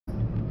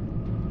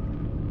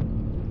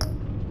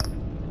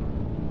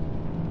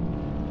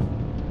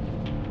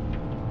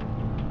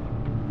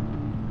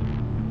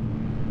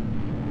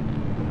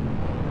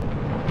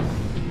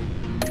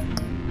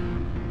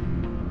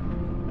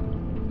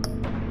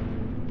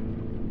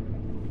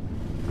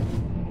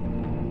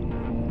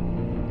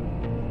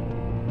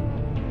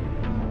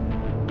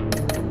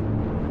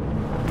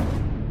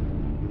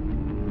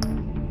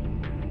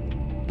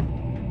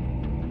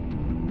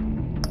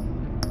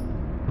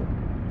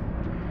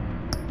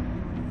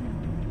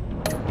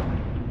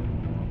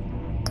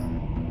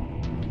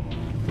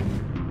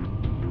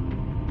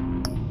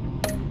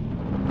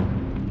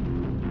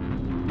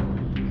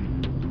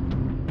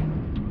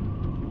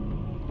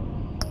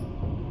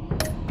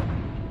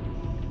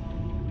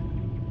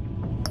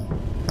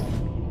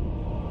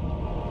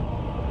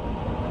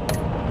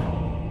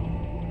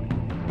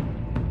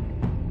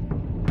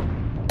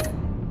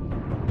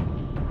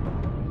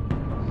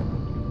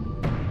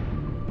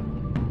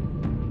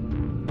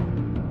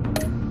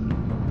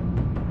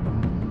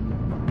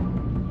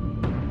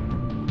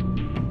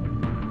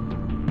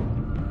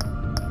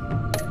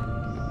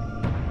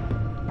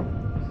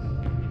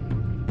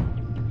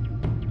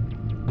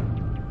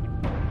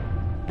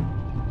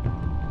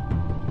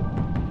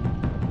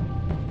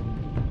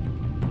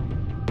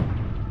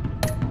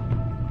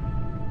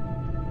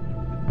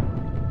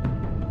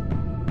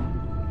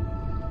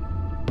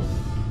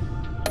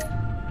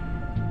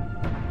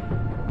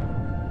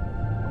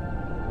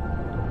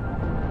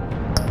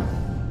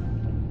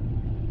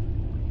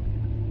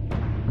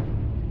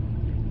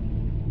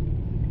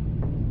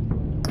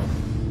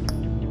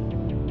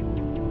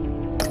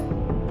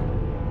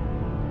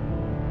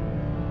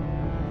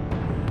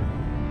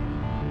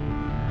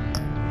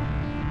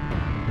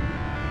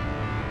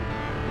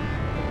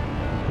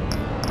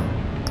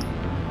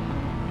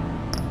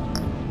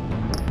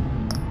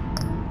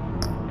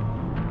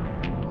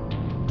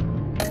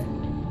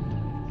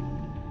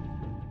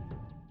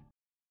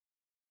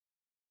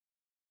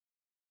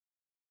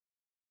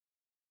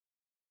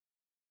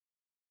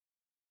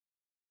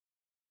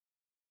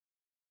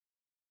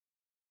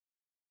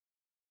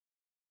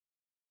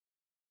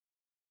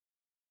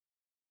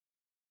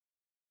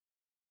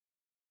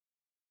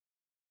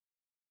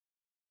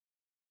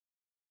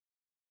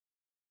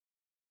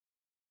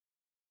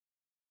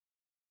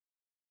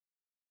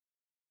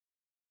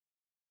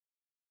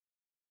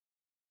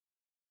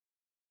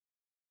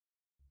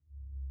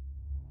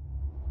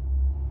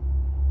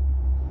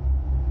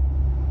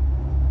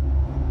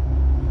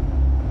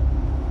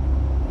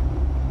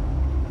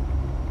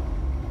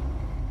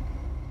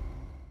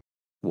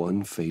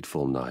One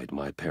fateful night,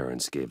 my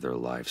parents gave their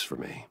lives for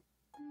me.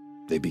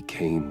 They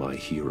became my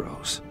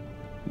heroes,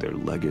 their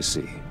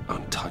legacy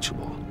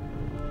untouchable.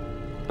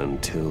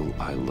 Until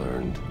I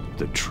learned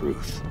the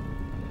truth.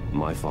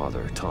 My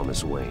father,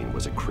 Thomas Wayne,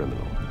 was a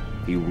criminal.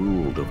 He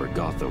ruled over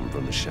Gotham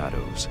from the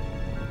shadows.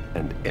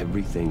 And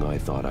everything I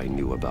thought I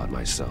knew about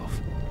myself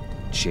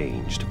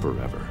changed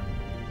forever.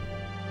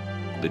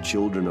 The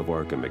children of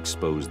Arkham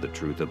exposed the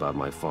truth about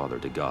my father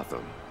to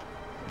Gotham.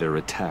 Their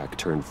attack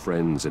turned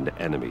friends into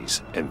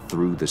enemies and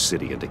threw the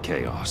city into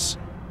chaos.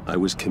 I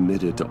was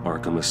committed to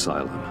Arkham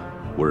Asylum,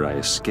 where I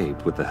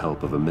escaped with the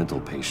help of a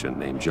mental patient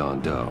named John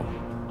Doe.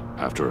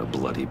 After a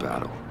bloody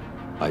battle,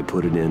 I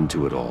put an end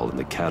to it all in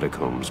the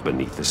catacombs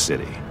beneath the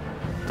city.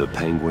 The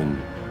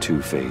Penguin,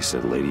 Two-Face,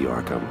 and Lady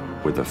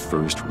Arkham were the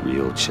first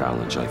real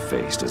challenge I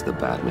faced as the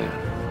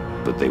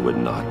Batman, but they would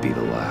not be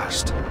the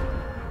last.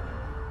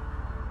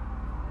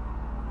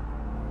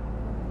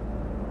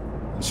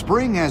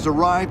 Spring has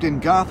arrived in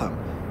Gotham,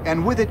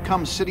 and with it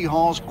comes City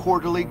Hall's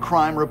quarterly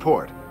crime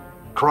report.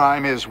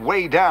 Crime is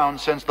way down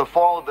since the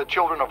fall of the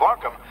Children of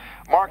Arkham,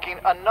 marking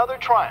another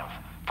triumph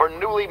for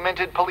newly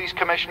minted Police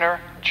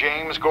Commissioner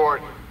James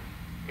Gordon.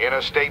 In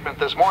a statement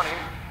this morning,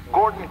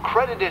 Gordon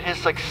credited his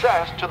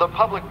success to the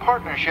public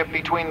partnership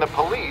between the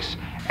police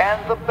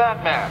and the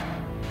Batman.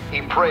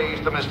 He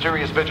praised the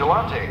mysterious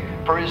vigilante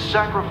for his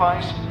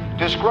sacrifice,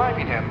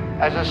 describing him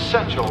as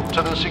essential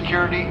to the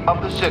security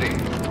of the city.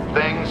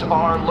 Things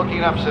are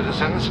looking up,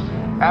 citizens.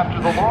 After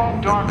the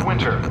long, dark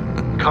winter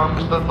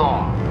comes the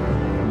thaw.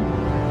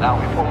 Now,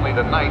 if only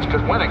the Knights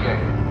could win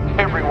again,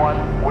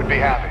 everyone would be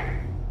happy.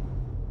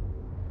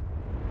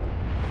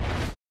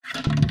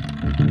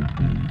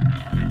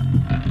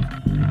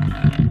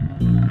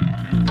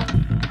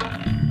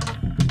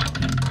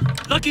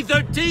 Lucky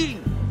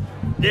 13!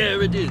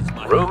 There it is,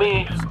 my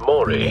Rumi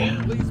Mori,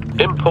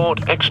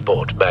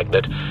 import-export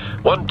magnate,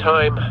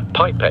 one-time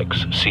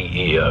Pipex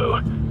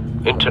CEO,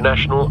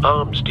 international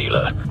arms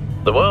dealer.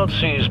 The world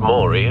sees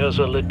Mori as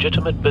a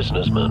legitimate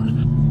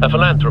businessman, a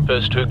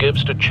philanthropist who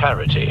gives to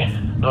charity,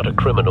 not a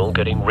criminal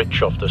getting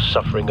rich off the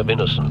suffering of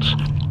innocence.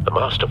 A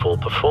masterful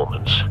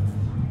performance.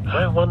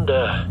 I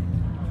wonder,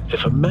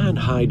 if a man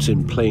hides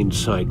in plain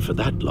sight for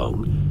that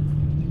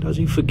long, does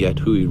he forget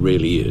who he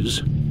really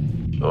is?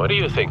 What do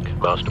you think,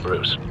 Master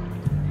Bruce?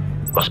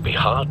 Must be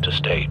hard to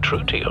stay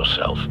true to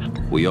yourself.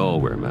 We all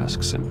wear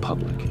masks in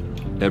public.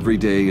 Every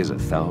day is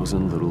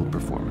 1,000 little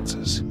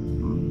performances.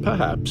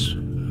 Perhaps,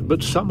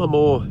 but some are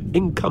more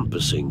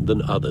encompassing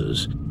than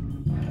others.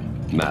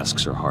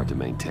 Masks are hard to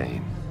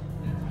maintain.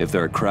 If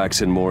there are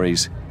cracks in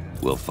Mori's,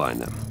 we'll find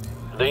them.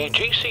 The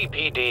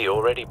GCPD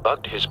already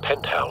bugged his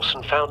penthouse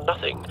and found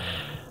nothing,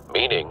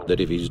 meaning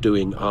that if he's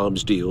doing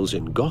arms deals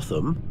in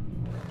Gotham...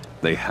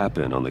 They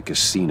happen on the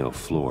casino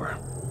floor.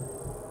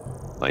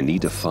 I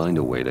need to find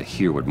a way to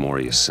hear what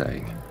Mori is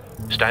saying.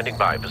 Standing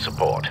by for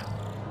support.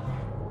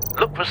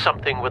 Look for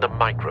something with a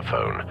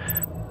microphone.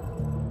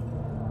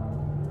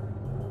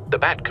 The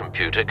Bat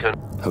computer can...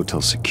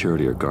 Hotel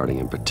security are guarding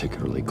him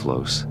particularly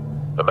close.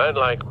 A man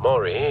like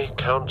Mori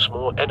counts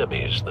more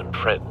enemies than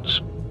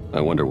friends. I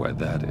wonder why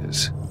that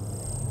is.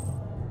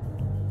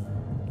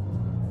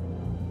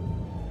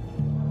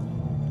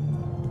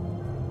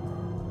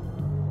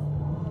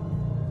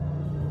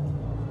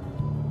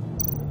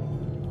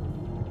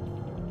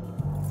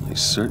 He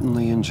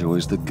certainly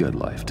enjoys the good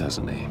life,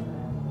 doesn't he?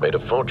 Made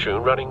a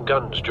fortune running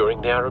guns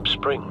during the Arab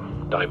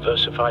Spring.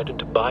 Diversified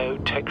into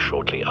biotech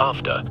shortly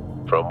after.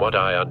 From what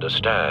I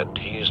understand,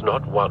 he's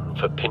not one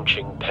for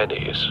pinching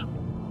pennies.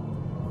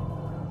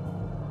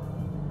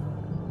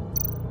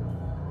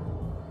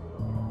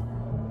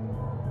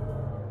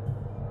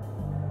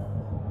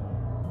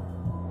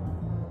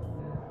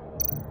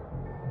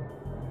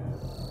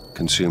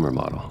 Consumer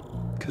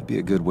model. Could be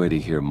a good way to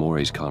hear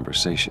Mori's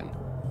conversation.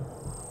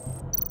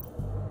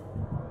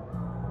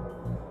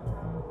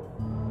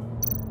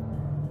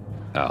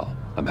 Al,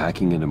 I'm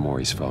hacking into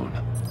Mori's phone.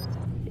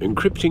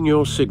 Encrypting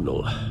your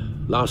signal.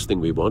 Last thing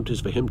we want is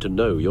for him to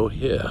know you're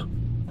here.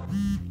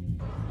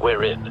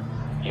 We're in.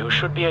 You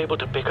should be able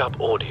to pick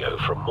up audio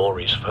from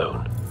Mori's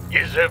phone.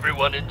 Is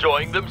everyone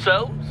enjoying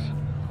themselves?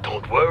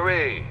 Don't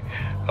worry.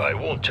 I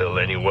won't tell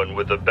anyone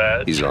with a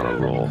bat. He's on a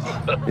roll.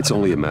 It's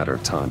only a matter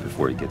of time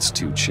before he gets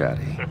too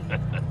chatty.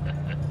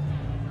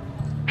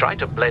 Try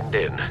to blend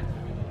in.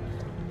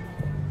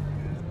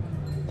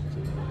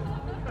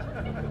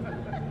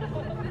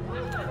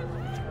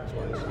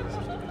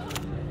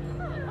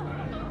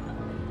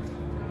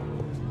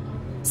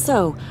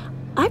 So,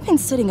 I've been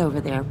sitting over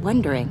there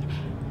wondering,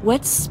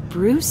 what's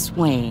Bruce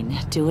Wayne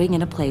doing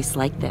in a place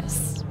like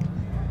this?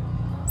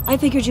 I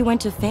figured you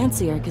went to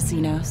fancier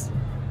casinos.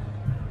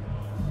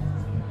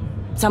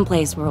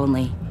 Someplace where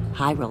only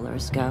high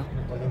rollers go.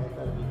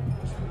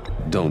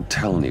 Don't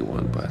tell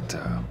anyone, but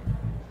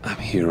I'm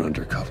here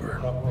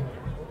undercover.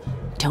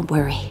 Don't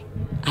worry,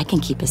 I can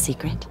keep a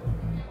secret.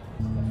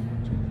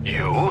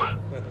 You?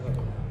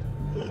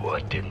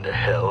 What in the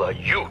hell are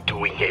you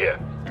doing here?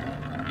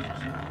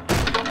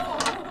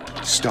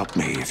 Stop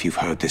me if you've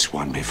heard this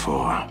one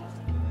before.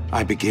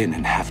 I begin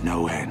and have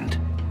no end.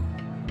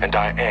 And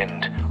I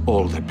end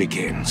all that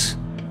begins.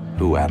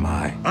 Who am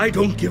I? I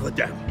don't give a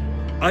damn.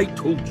 I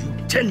told you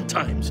 10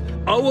 times.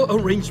 Our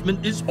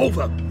arrangement is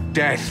over.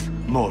 Death,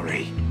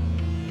 Maury.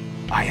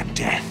 I am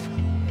death.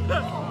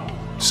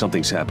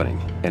 Something's happening,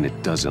 and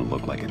it doesn't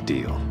look like a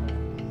deal.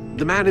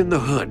 The man in the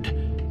hood.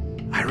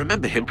 I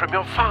remember him from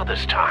your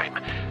father's time.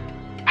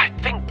 I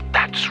think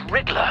that's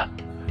Riddler.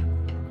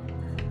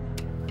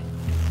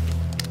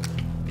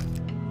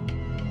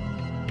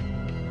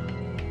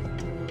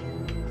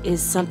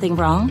 Is something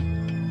wrong?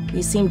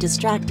 You seem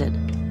distracted.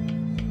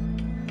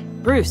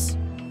 Bruce.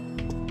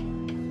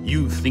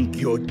 You think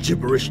your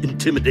gibberish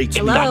intimidates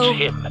me? Hello?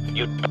 That's him.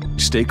 You...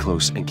 Stay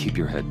close and keep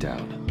your head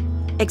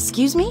down.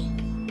 Excuse me?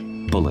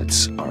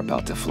 Bullets are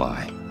about to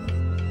fly.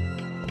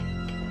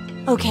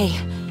 Okay.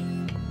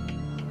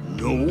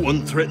 No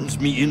one threatens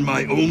me in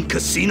my own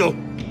casino.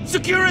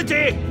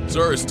 Security!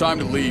 Sir, it's time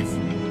to leave.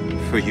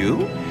 For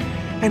you?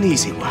 An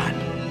easy one.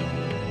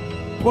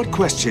 What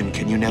question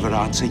can you never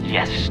answer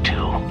yes to?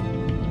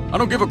 I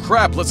don't give a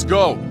crap, let's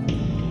go.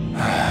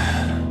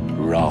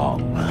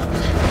 Wrong.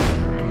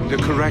 The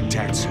correct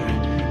answer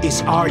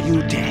is, are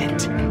you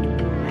dead?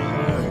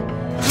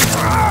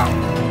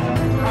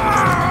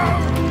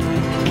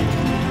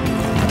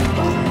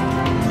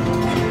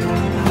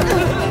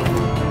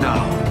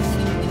 Now,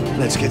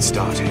 let's get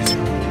started.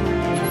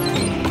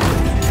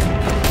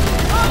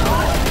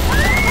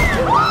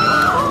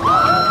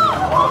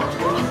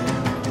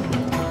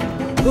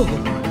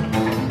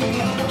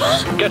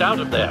 Get out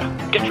of there.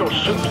 Get your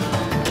suit.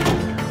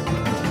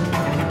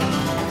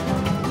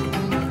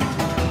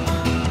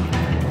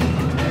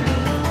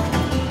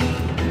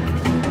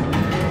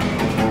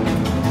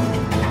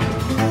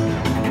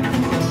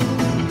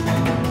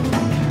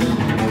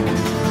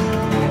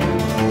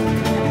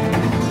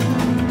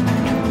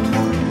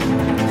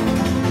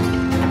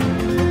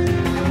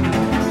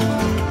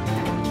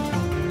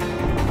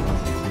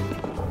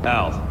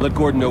 Al, let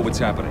Gordon know what's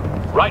happening.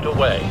 Right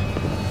away.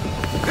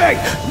 Hey,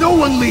 no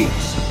one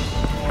leaves!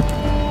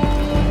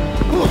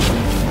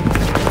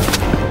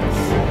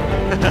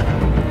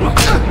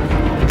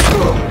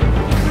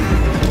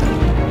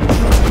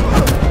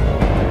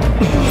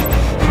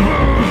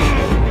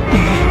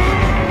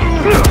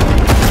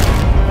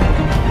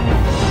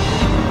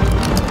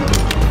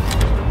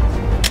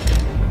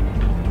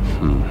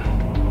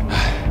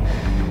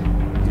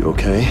 You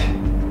okay?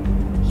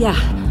 Yeah,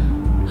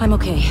 I'm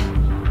okay.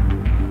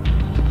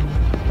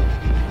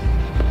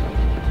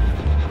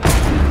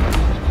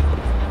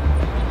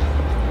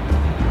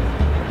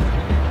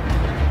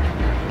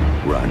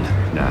 Run,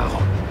 now.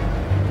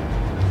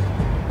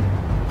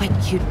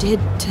 What you did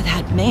to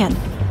that man,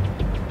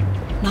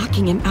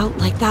 knocking him out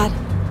like that,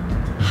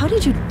 how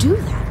did you do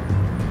that?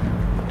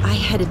 I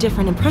had a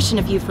different impression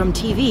of you from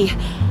TV.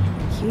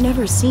 You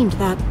never seemed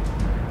that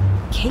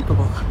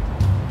capable.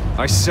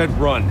 I said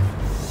run.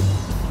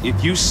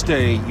 If you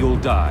stay, you'll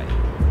die.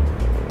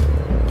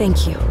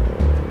 Thank you.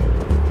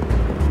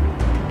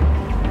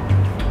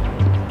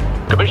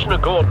 Commissioner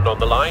Gordon on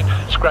the line.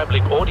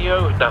 Scrabbling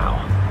audio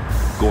now.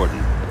 Gordon.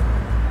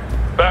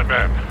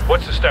 Batman,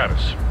 what's the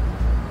status?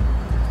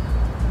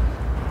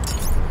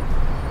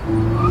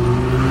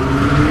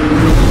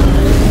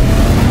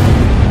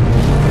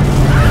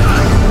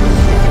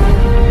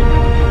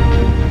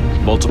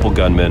 Multiple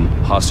gunmen,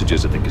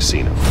 hostages at the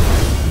casino.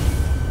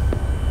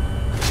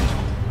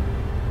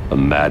 A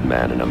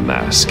madman in a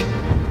mask.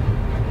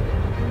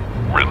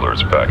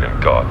 Riddler's back in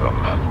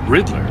Gotham.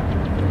 Riddler?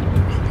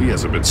 He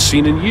hasn't been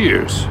seen in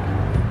years.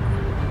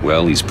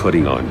 Well, he's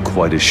putting on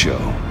quite a show.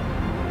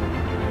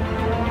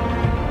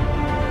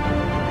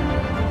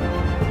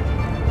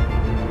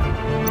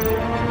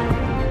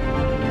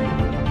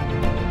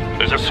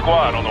 There's a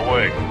squad on the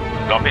way.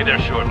 I'll be there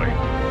shortly.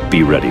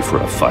 Be ready for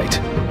a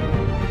fight.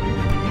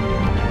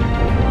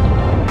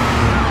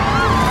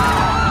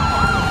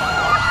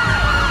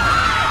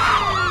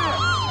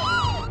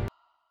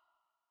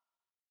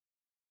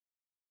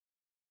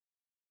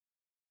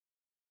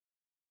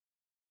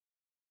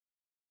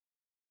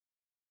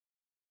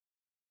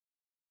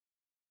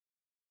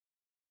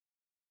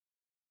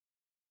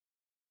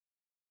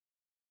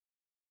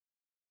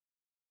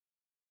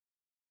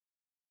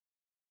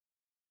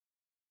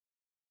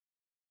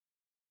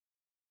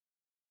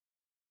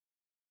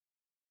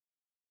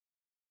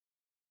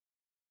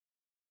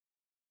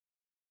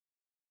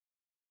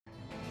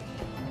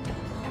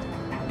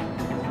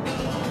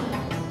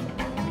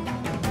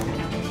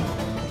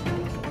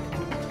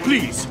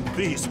 Please,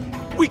 please,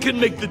 we can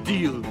make the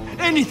deal.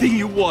 Anything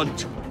you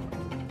want.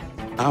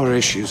 Our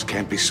issues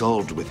can't be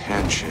solved with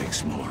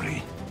handshakes,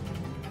 Maury.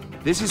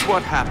 This is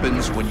what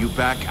happens when you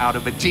back out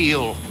of a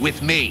deal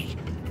with me.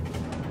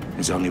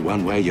 There's only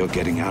one way you're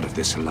getting out of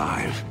this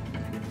alive.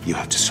 You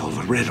have to solve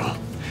a riddle.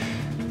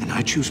 And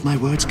I choose my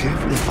words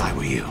carefully if I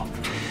were you.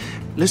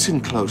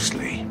 Listen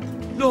closely.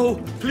 No,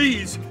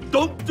 please,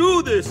 don't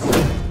do this!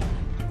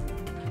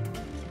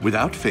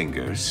 Without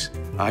fingers,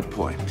 I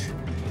point.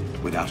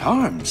 Without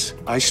arms,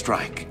 I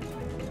strike.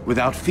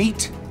 Without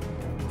feet,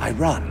 I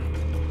run.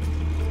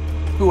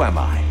 Who am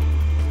I?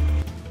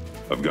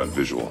 I've got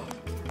visual.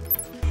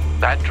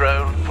 That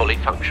drone fully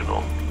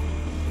functional.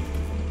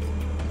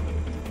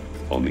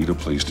 I'll need a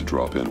place to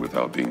drop in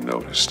without being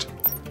noticed.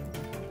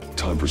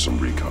 Time for some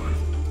recon.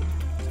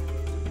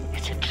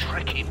 It's a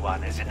tricky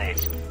one, isn't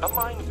it? A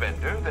mind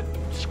bender that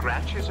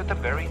scratches at the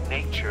very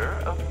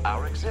nature of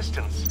our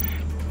existence.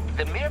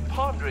 The mere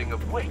pondering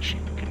of which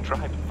can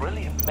drive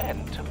brilliant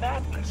men to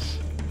madness.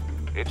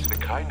 It's the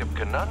kind of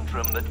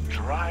conundrum that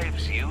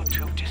drives you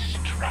to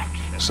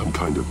distraction. Some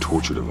kind of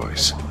torture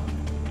device.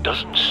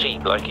 Doesn't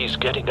seem like he's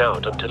getting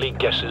out until he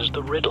guesses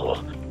the riddle.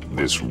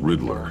 This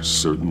Riddler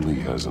certainly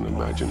has an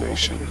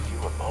imagination. Give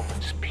you a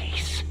moment's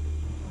peace.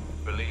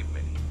 Believe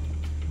me,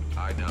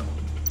 I know.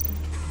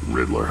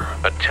 Riddler.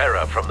 A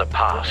terror from the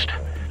past.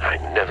 I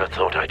never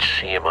thought I'd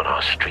see him on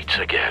our streets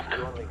again.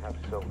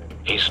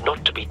 He's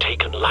not to be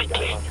taken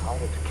lightly.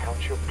 Harder to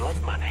count your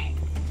blood money.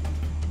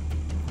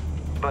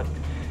 But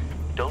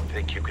don't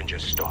think you can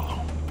just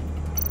stall.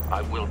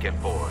 I will get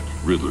bored.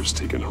 Riddler's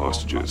taken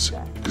hostages,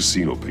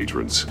 casino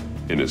patrons,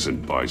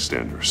 innocent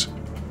bystanders.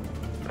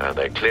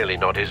 They're clearly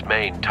not his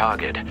main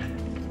target.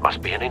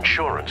 Must be an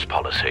insurance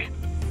policy.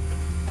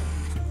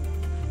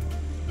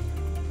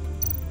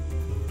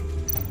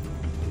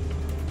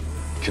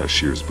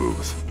 Cashier's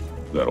booth.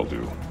 That'll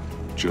do.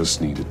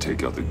 Just need to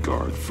take out the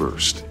guard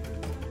first.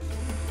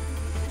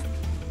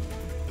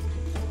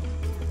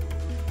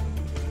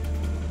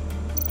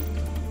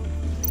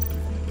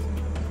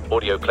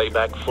 Audio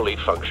playback fully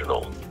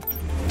functional.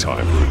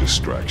 Time for a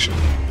distraction.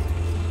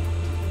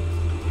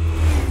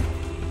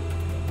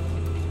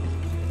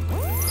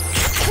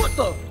 What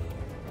the?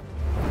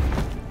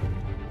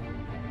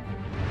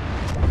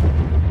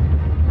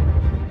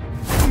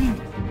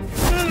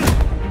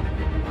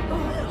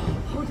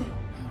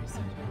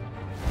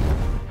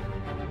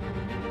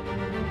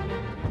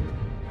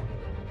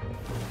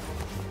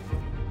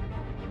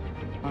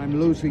 I'm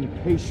losing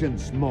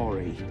patience,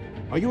 Maury.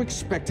 Are you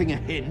expecting a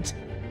hint?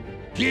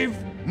 Give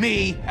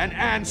me an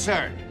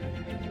answer!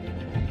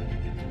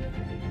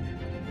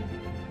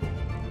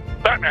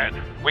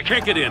 Batman, we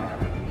can't get in.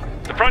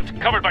 The front's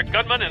covered by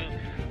gunmen,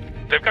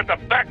 and they've got the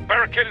back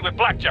barricaded with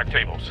blackjack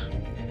tables.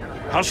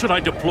 How should I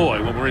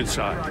deploy when we're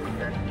inside?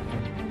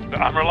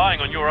 I'm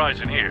relying on your eyes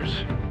and ears.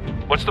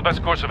 What's the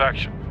best course of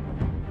action?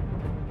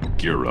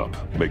 Gear up.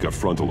 Make a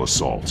frontal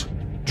assault.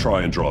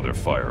 Try and draw their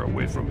fire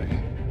away from me.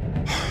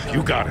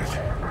 You got it.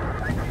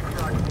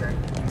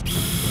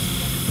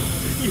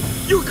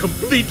 You're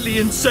completely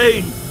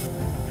insane!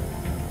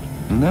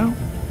 No,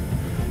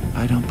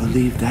 I don't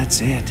believe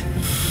that's it.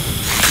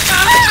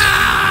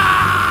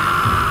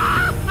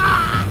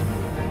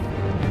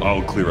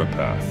 I'll clear a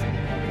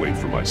path. Wait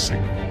for my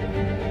signal.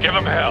 Give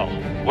him hell.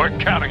 We're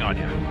counting on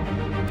you.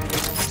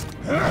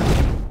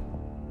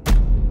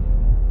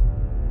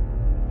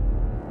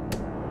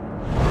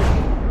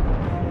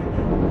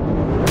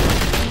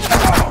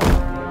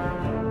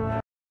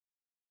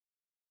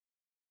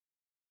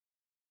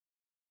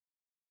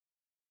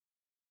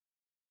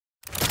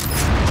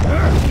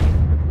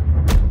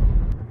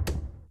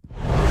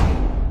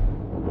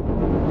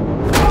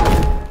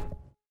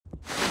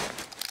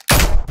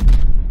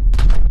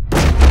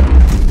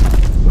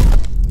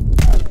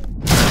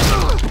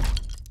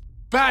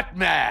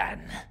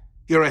 Batman!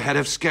 You're ahead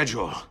of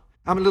schedule.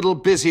 I'm a little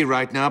busy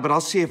right now, but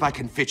I'll see if I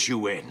can fit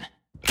you in.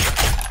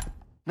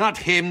 Not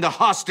him, the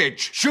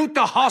hostage! Shoot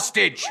the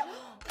hostage!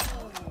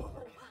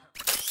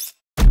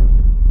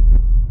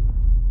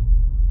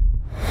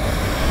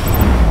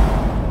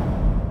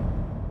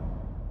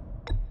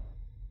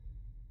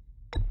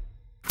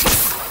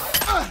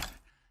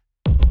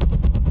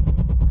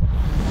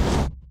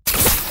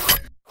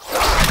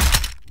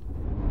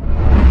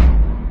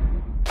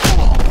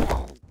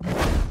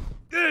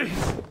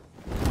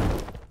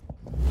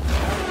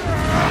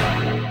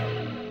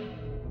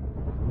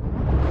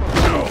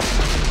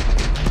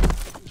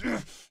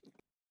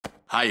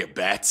 Hiya,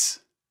 Bats.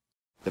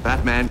 The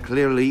Batman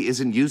clearly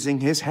isn't using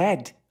his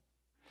head.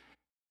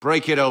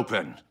 Break it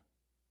open.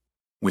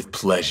 With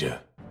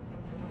pleasure.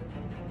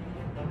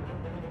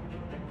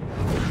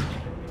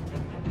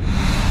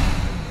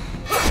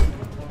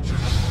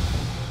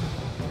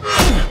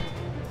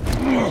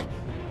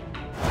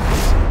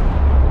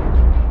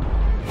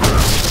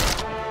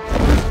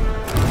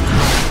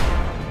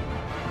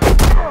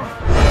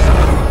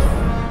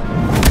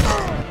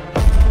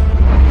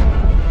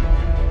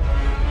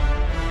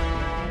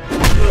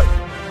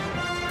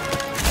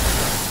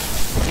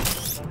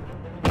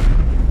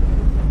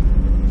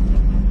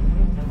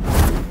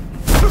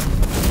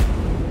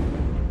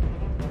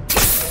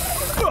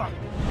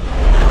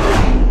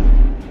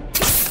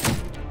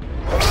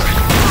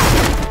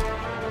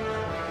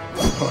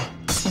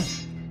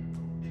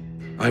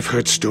 I've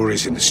heard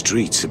stories in the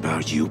streets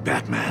about you,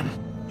 Batman.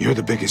 You're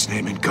the biggest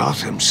name in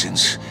Gotham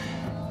since...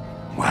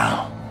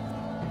 well,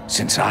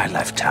 since I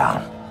left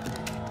town.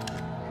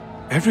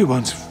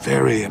 Everyone's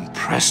very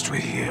impressed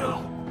with you.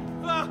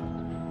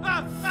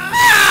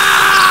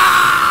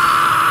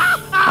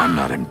 I'm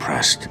not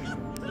impressed.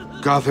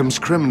 Gotham's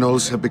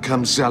criminals have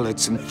become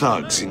zealots and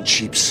thugs in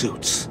cheap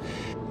suits.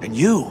 And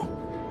you,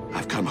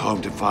 I've come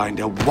home to find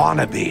a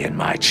wannabe in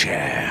my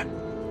chair.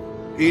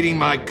 Eating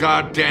my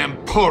goddamn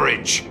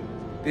porridge.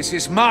 This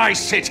is my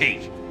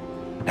city.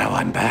 Now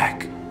I'm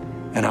back,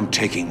 and I'm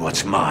taking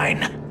what's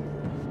mine.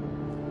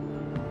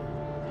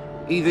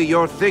 Either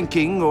you're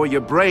thinking or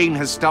your brain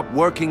has stopped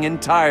working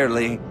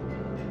entirely.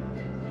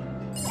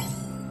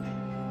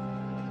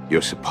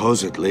 You're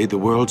supposedly the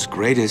world's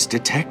greatest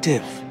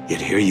detective. Yet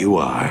here you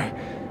are,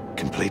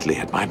 completely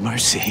at my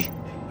mercy.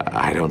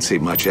 I don't see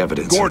much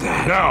evidence of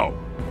that. Now!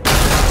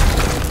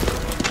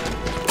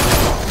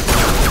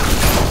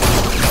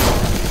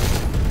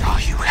 Oh,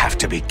 you have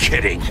to be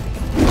kidding.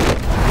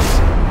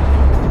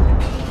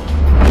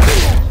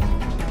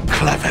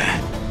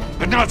 Clever,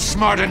 but not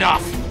smart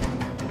enough.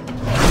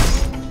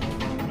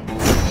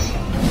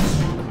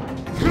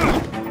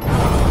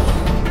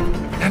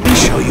 Let me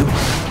show you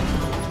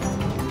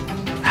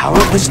how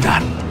it was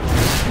done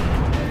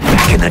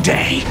back in the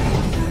day.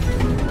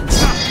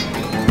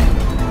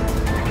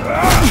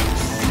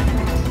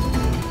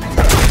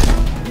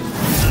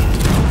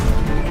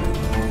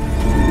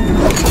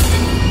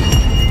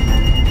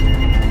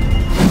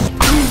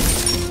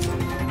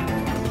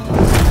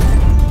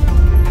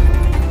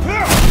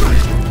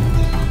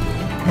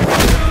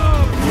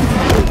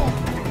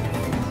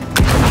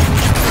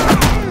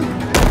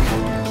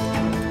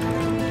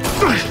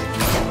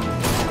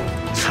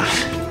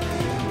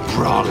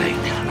 Brawling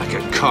like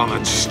a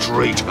common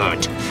street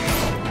hood.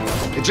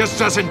 It just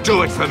doesn't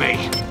do it for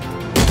me.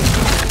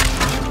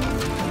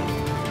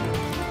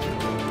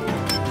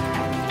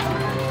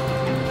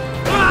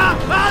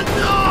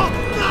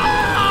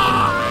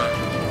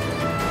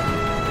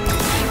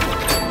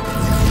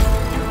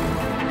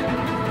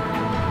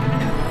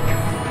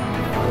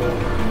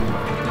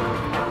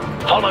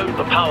 Follow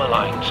the power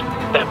lines.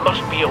 There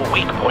must be a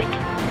weak point.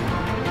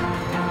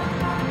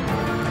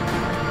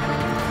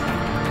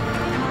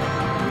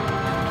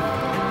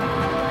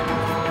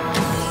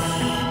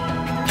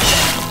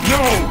 No!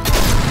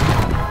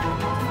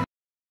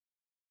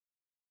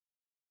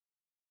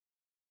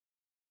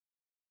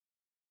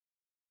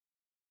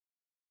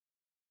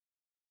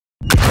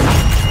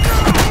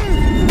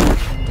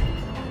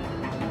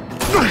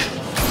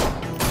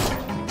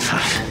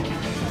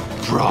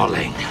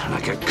 Brawling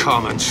like a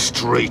common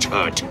street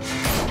hood.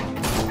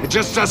 It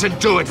just doesn't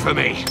do it for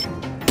me.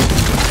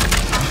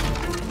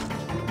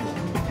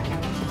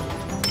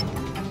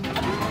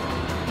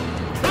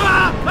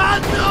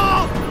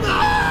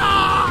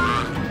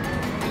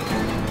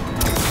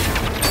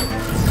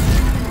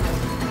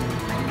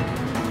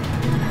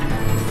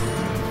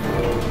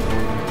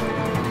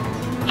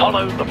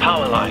 Follow the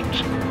power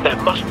lines.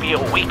 There must be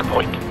a weak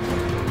point.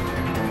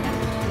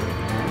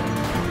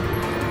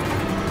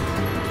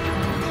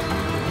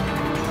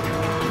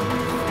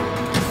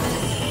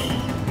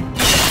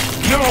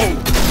 No!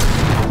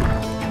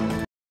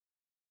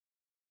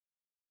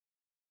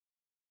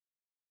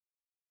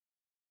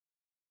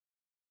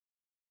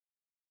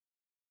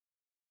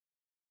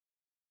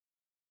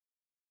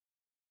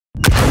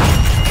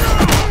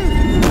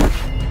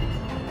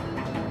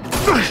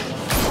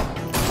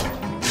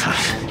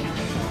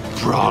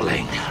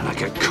 Brawling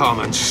like a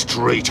common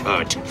street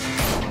hood.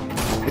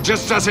 It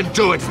just doesn't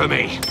do it for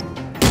me.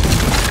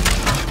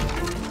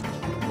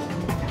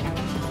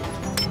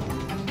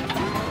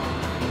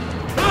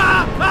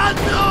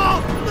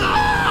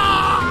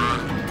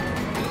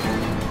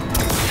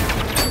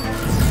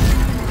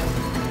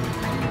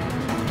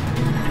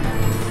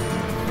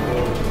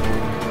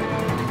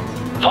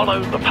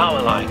 Follow the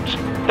power lines.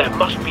 There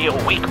must be a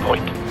weak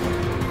point.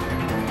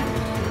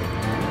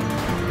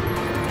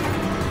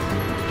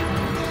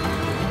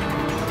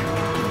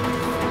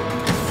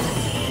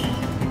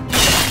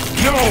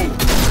 No!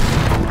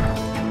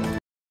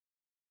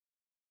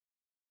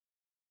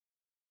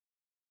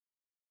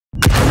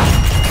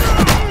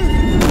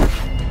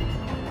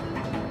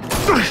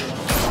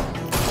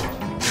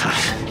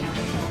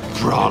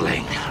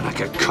 Brawling like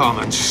a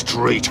common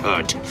street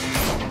hood.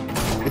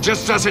 It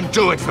just doesn't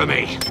do it for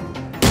me.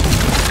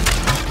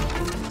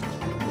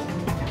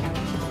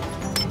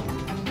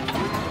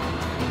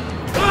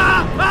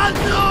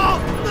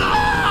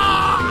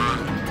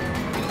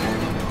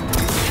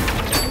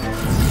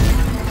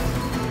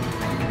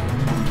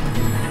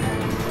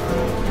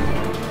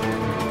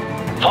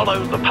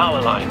 Follow the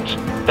power lines.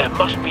 There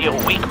must be a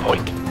weak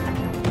point.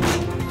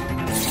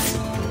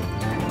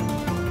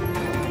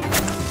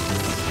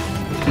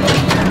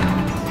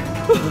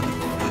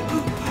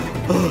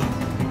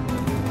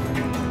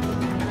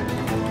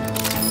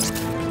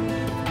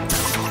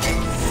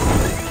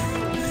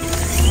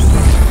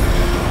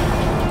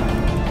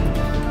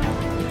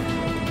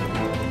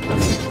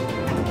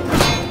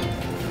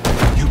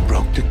 You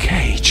broke the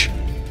cage.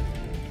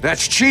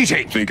 That's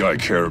cheating! Think I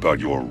care about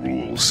your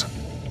rules?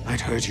 I'd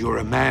heard you were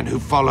a man who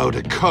followed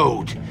a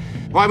code.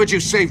 Why would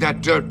you save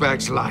that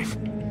dirtbag's life?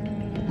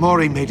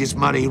 Mori made his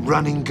money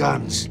running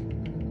guns,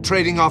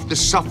 trading off the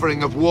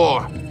suffering of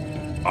war.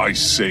 I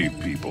save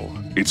people.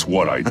 It's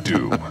what I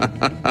do.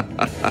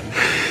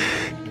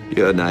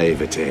 Your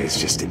naivete is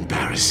just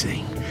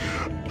embarrassing.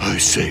 I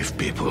save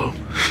people.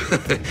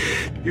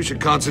 You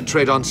should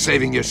concentrate on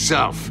saving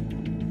yourself.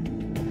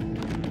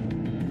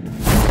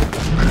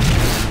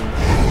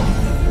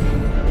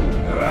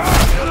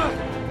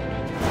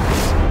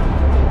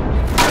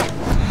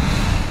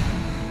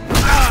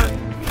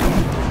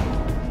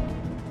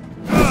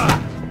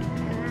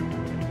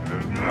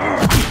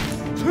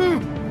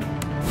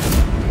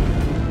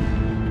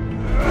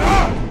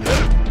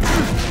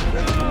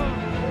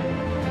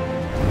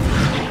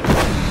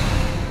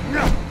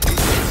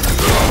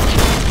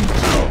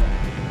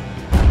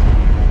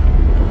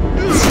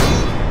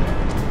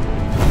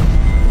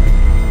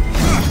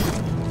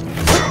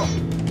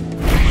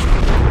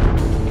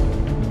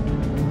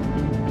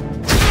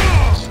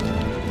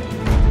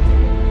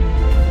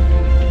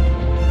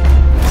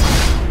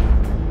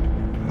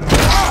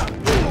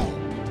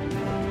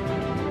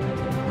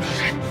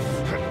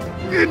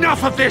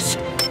 Enough of this!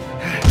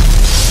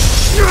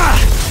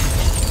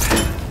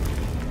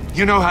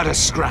 You know how to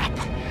scrap.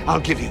 I'll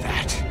give you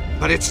that.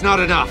 But it's not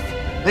enough.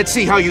 Let's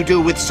see how you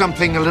do with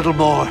something a little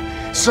more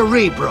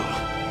cerebral.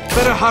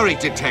 Better hurry,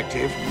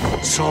 detective.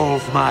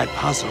 Solve my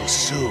puzzle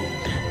soon.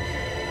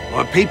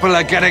 Or people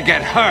are gonna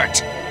get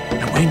hurt.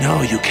 And we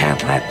know you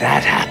can't let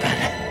that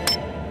happen.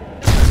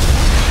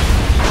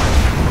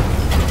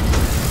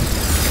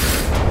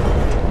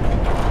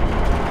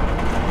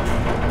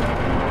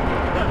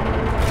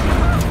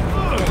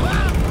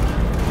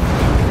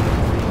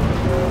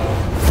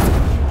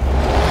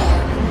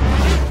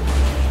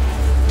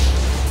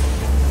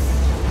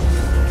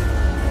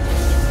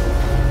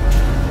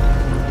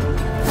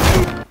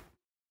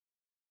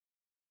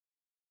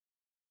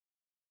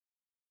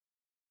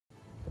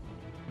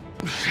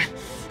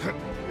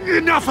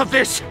 Enough of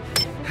this!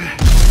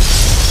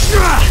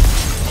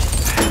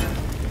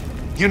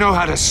 You know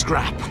how to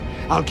scrap.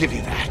 I'll give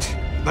you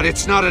that. But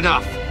it's not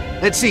enough.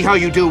 Let's see how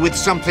you do with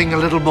something a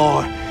little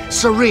more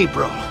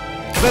cerebral.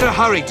 Better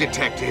hurry,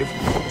 detective.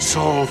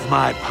 Solve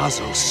my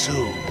puzzle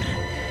soon.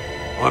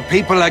 Or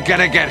people are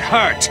gonna get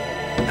hurt.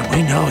 And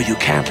we know you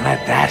can't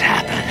let that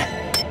happen.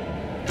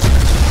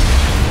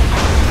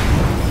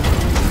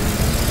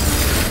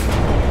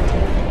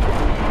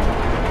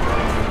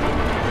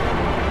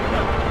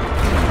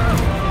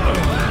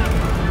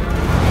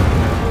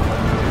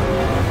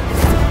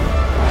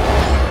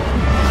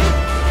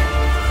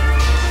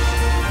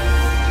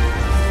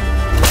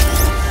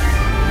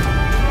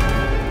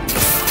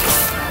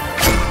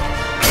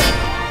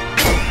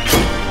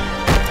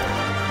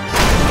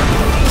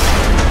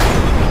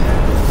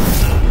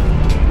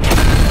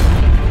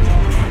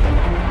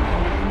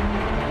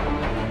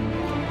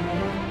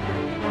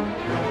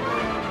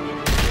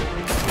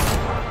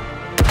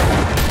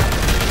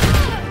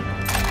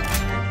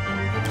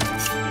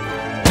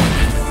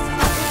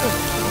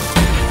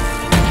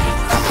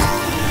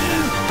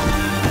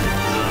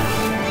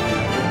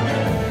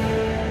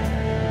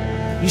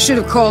 You should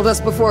have called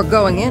us before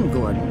going in,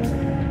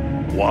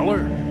 Gordon.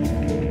 Waller?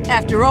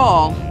 After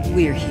all,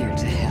 we're here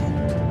to help.